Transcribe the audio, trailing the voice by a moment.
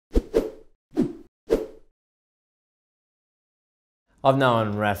I've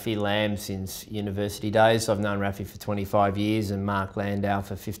known Raphael Lamm since university days. I've known Raphael for 25 years and Mark Landau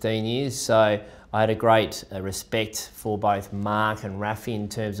for 15 years. So I had a great respect for both Mark and Raphael in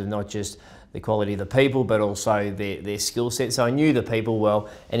terms of not just the quality of the people, but also their skill set. So I knew the people well,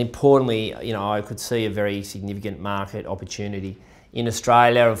 and importantly, I could see a very significant market opportunity. In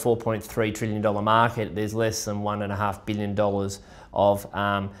Australia, a $4.3 trillion market, there's less than $1.5 billion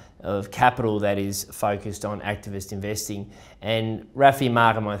of capital that is focused on activist investing. And Raphael,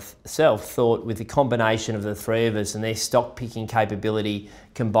 Mark and myself thought with the combination of the three of us and their stock picking capability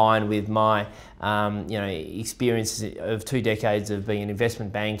combined with my experience of 2 decades of being an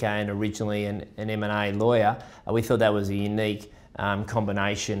investment banker and originally an M&A lawyer, we thought that was a unique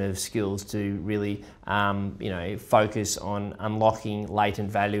combination of skills to really focus on unlocking latent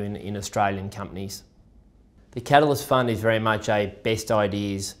value in Australian companies. The Catalyst Fund is very much a best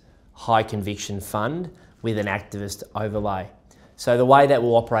ideas, high conviction fund with an activist overlay. So the way that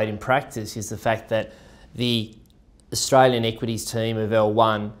will operate in practice is the fact that the Australian equities team of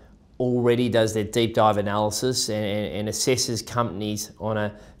L1 already does their deep dive analysis and assesses companies on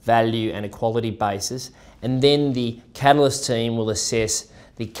a value and a quality basis. And then the Catalyst team will assess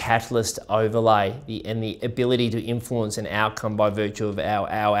the catalyst overlay and the ability to influence an outcome by virtue of our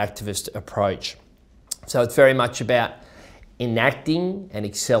activist approach. So it's very much about enacting and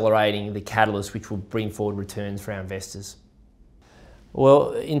accelerating the catalyst which will bring forward returns for our investors.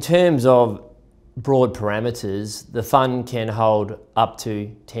 Well, in terms of broad parameters, the fund can hold up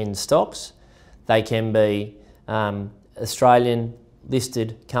to 10 stocks. They can be Australian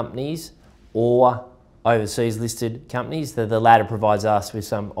listed companies or overseas listed companies. The latter provides us with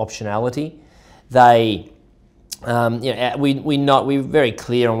some optionality. We're very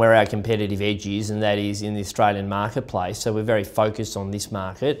clear on where our competitive edge is, and that is in the Australian marketplace. So we're very focused on this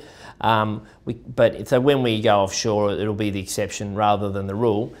market. So when we go offshore, it'll be the exception rather than the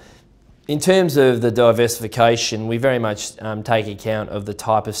rule. In terms of the diversification, we very much take account of the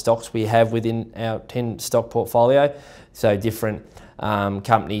type of stocks we have within our 10 stock portfolio. So different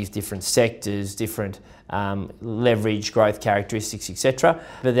companies, different sectors, different leverage, growth characteristics, etc.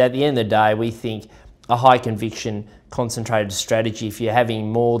 But at the end of the day, we think a high conviction concentrated strategy, if you're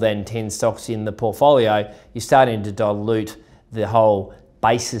having more than 10 stocks in the portfolio, you're starting to dilute the whole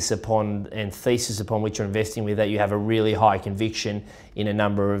basis upon and thesis upon which you're investing with, that you have a really high conviction in a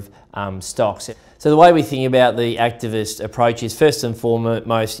number of stocks. So the way we think about the activist approach is, first and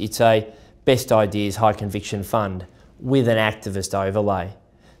foremost, it's a best ideas, high conviction fund with an activist overlay.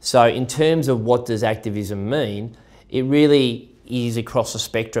 So in terms of what does activism mean, it really is across the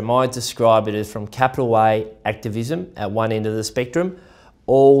spectrum. I describe it as from capital A activism at one end of the spectrum,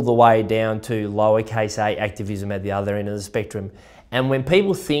 all the way down to lowercase a activism at the other end of the spectrum. And when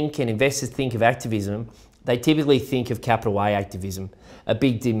people think and investors think of activism, they typically think of capital A activism, a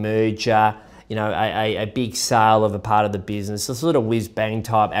big demerger, a big sale of a part of the business, a sort of whiz-bang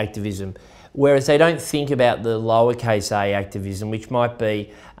type activism. Whereas they don't think about the lowercase a activism, which might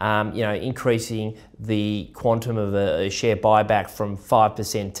be increasing the quantum of a share buyback from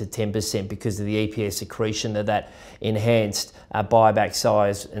 5% to 10% because of the EPS accretion that enhanced buyback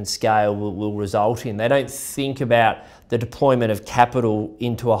size and scale will result in. They don't think about the deployment of capital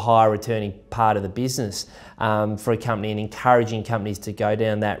into a higher returning part of the business for a company and encouraging companies to go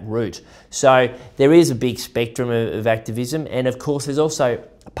down that route. So there is a big spectrum of activism, and of course there's also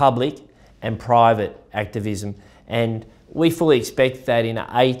public and private activism, and we fully expect that in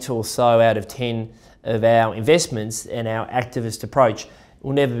 8 or so out of 10 of our investments and our activist approach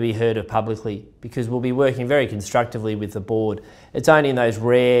will never be heard of publicly, because we'll be working very constructively with the board. It's only in those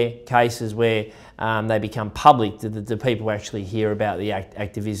rare cases where they become public that the people actually hear about the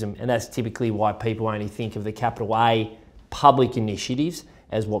activism, and that's typically why people only think of the capital A public initiatives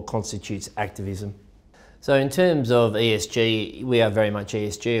as what constitutes activism. So in terms of ESG, we are very much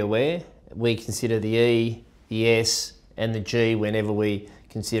ESG aware. We consider the E, the S and the G whenever we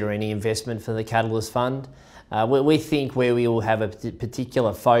consider any investment for the Catalyst Fund. We think where we will have a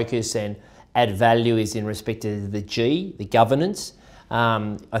particular focus and add value is in respect to the G, the governance.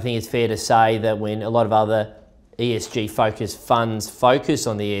 I think it's fair to say that when a lot of other ESG focused funds focus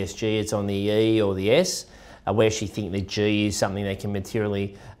on the ESG, it's on the E or the S. We actually think the G is something that can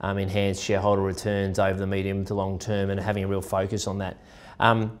materially enhance shareholder returns over the medium to long term, and having a real focus on that.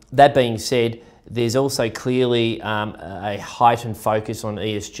 That being said, there's also clearly a heightened focus on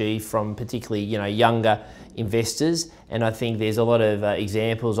ESG from particularly younger investors, and I think there's a lot of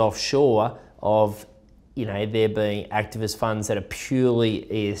examples offshore of there being activist funds that are purely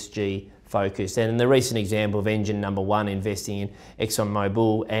ESG focused. And the recent example of engine number one investing in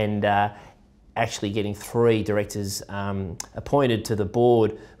ExxonMobil and actually getting 3 directors appointed to the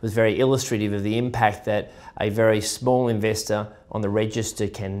board was very illustrative of the impact that a very small investor on the register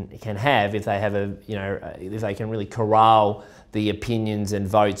can have if they have if they can really corral the opinions and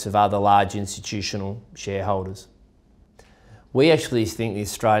votes of other large institutional shareholders. We actually think the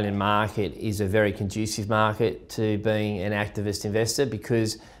Australian market is a very conducive market to being an activist investor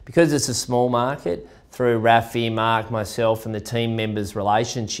because it's a small market. Through Raphael, Mark, myself and the team members'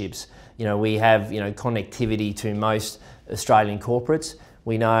 relationships, we have connectivity to most Australian corporates.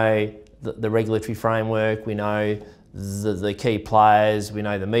 We know the regulatory framework, we know the key players, we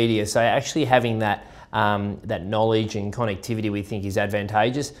know the media. So actually having that knowledge and connectivity we think is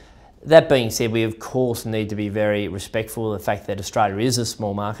advantageous. That being said, we of course need to be very respectful of the fact that Australia is a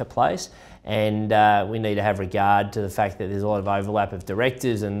small marketplace, and we need to have regard to the fact that there's a lot of overlap of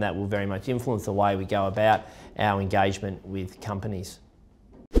directors, and that will very much influence the way we go about our engagement with companies.